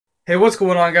Hey, what's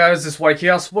going on, guys? This is White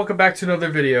Chaos. Welcome back to another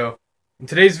video. In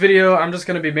today's video, I'm just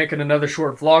going to be making another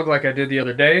short vlog like I did the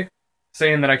other day,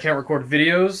 saying that I can't record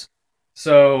videos.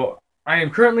 So, I am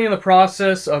currently in the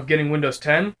process of getting Windows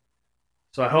 10.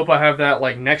 So I hope I have that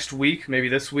like next week, maybe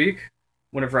this week,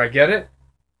 whenever I get it.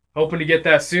 Hoping to get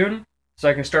that soon, so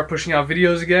I can start pushing out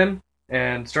videos again,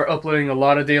 and start uploading a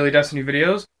lot of daily Destiny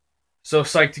videos. So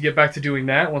psyched to get back to doing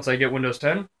that once I get Windows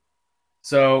 10.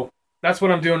 So, that's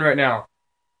what I'm doing right now.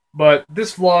 But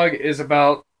this vlog is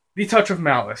about the Touch of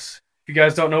Malice. If you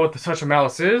guys don't know what the Touch of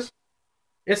Malice is,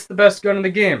 it's the best gun in the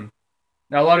game.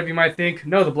 Now, a lot of you might think,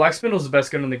 no, the Black Spindle is the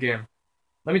best gun in the game.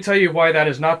 Let me tell you why that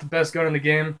is not the best gun in the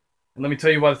game, and let me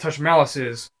tell you why the Touch of Malice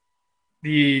is.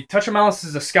 The Touch of Malice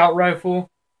is a scout rifle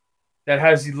that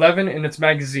has 11 in its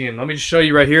magazine. Let me just show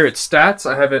you right here its stats.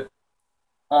 I have it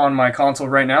on my console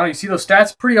right now. You see those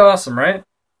stats? Pretty awesome, right?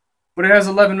 But it has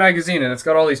 11 magazine, and it's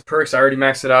got all these perks. I already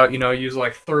maxed it out. You know, use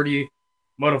like 30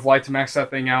 mode of light to max that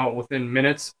thing out within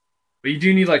minutes. But you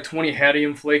do need like 20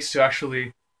 hadium flakes to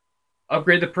actually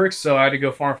upgrade the perks, so I had to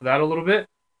go farm for that a little bit.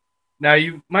 Now,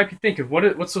 you might be thinking,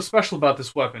 what's so special about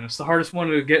this weapon? It's the hardest one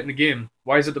to get in the game.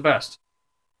 Why is it the best?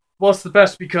 Well, it's the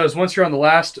best because once you're on the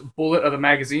last bullet of the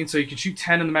magazine, so you can shoot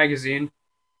 10 in the magazine.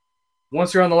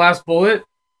 Once you're on the last bullet,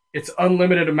 it's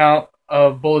unlimited amount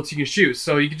of bullets you can shoot.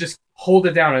 So you can just hold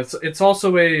it down. It's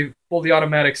also a fully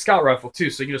automatic scout rifle too,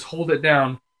 so you can just hold it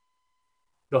down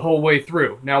the whole way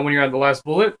through. Now when you're at the last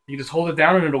bullet, you just hold it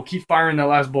down and it'll keep firing that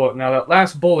last bullet. Now that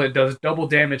last bullet does double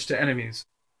damage to enemies.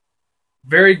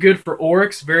 Very good for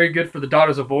Oryx, very good for the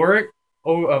Daughters of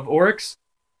Oryx.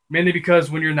 Mainly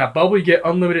because when you're in that bubble, you get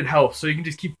unlimited health, so you can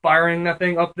just keep firing that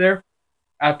thing up there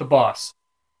at the boss.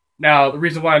 Now, the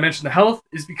reason why I mentioned the health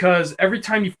is because every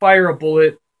time you fire a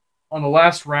bullet on the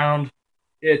last round,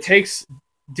 it takes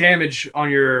damage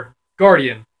on your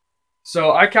Guardian.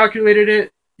 So I calculated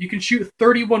it. You can shoot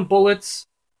 31 bullets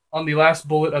on the last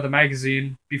bullet of the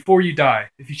magazine before you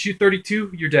die. If you shoot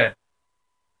 32, you're dead.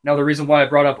 Now the reason why I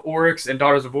brought up Oryx and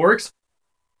Daughters of Oryx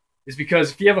is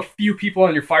because if you have a few people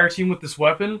on your fire team with this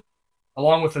weapon,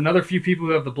 along with another few people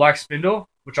who have the Black Spindle,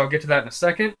 which I'll get to that in a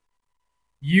second,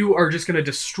 you are just going to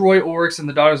destroy Oryx and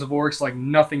the Daughters of Oryx like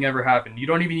nothing ever happened. You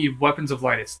don't even need weapons of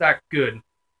light. It's that good.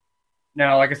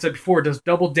 Now, like I said before, it does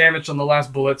double damage on the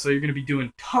last bullet, so you're going to be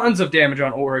doing tons of damage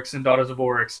on Oryx and Daughters of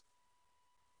Oryx.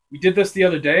 We did this the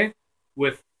other day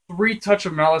with 3 Touch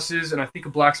of Malices and I think a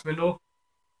Black Spindle.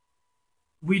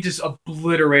 We just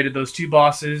obliterated those 2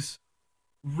 bosses.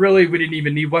 Really, we didn't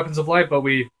even need weapons of light, but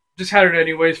we just had it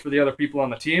anyways for the other people on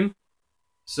the team.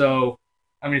 So,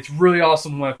 I mean, it's a really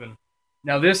awesome weapon.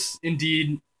 Now, this,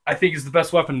 indeed, I think is the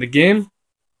best weapon in the game.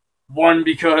 One,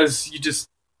 because you just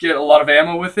get a lot of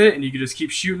ammo with it, and you can just keep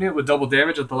shooting it with double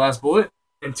damage at the last bullet.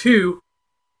 And 2,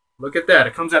 look at that.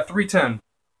 It comes at 310.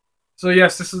 So,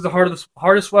 yes, this is the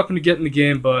hardest weapon to get in the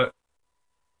game, but,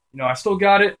 you know, I still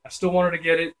got it. I still wanted to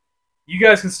get it. You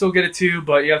guys can still get it too,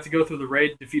 but you have to go through the raid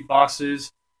to defeat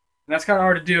bosses. And that's kind of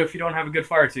hard to do if you don't have a good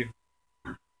fire team.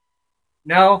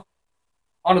 Now,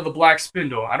 onto the Black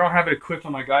Spindle. I don't have it equipped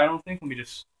on my guy, I don't think. Let me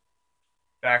just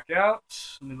back out.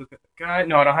 Let me look at the guy.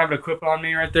 No, I don't have it equipped on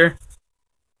me right there.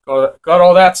 Got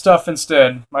all that stuff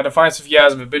instead. My Defiance of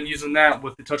Yasm. I've been using that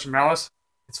with the Touch of Malice.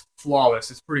 It's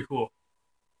flawless. It's pretty cool.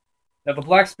 Now, the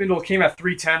Black Spindle came at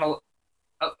 310.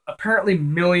 Apparently,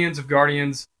 millions of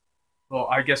Guardians, well,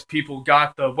 I guess people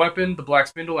got the weapon, the Black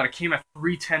Spindle, and it came at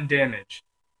 310 damage.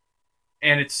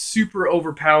 And it's super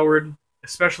overpowered,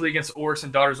 especially against Oryx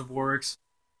and Daughters of Oryx.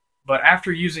 But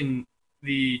after using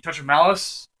the Touch of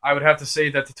Malice, I would have to say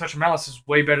that the Touch of Malice is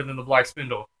way better than the Black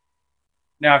Spindle.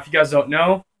 Now, if you guys don't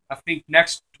know, I think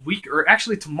next week, or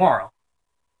actually tomorrow,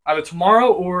 either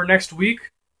tomorrow or next week,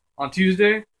 on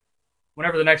Tuesday,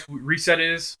 whenever the next reset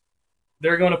is,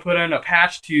 they're going to put in a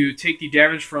patch to take the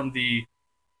damage from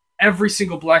every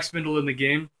single Black Spindle in the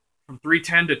game, from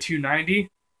 310 to 290,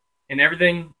 and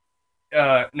everything.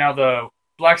 Now the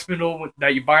Black Spindle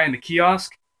that you buy in the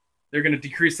kiosk, they're going to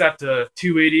decrease that to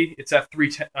 280. It's at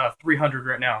 300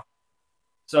 right now.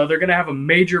 So they're going to have a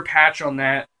major patch on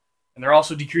that, and they're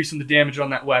also decreasing the damage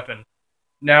on that weapon.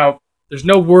 Now, there's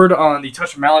no word on the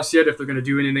Touch of Malice yet if they're going to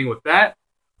do anything with that.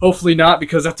 Hopefully not,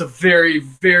 because that's a very,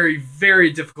 very,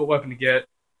 very difficult weapon to get.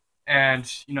 And,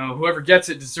 you know, whoever gets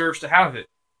it deserves to have it.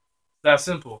 That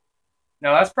simple.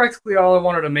 Now, that's practically all I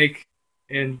wanted to make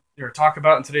or talk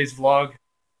about in today's vlog.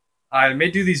 I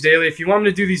may do these daily. If you want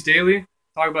me to do these daily,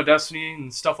 talk about Destiny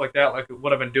and stuff like that, like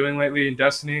what I've been doing lately in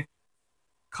Destiny,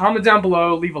 comment down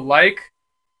below, leave a like,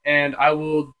 and I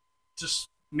will just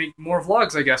make more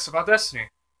vlogs, I guess, about Destiny.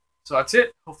 So that's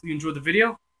it. Hopefully you enjoyed the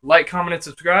video. Like, comment, and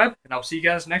subscribe, and I'll see you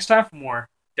guys next time for more.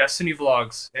 Destiny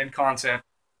vlogs and content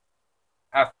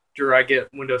after I get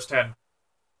Windows 10.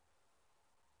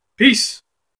 Peace!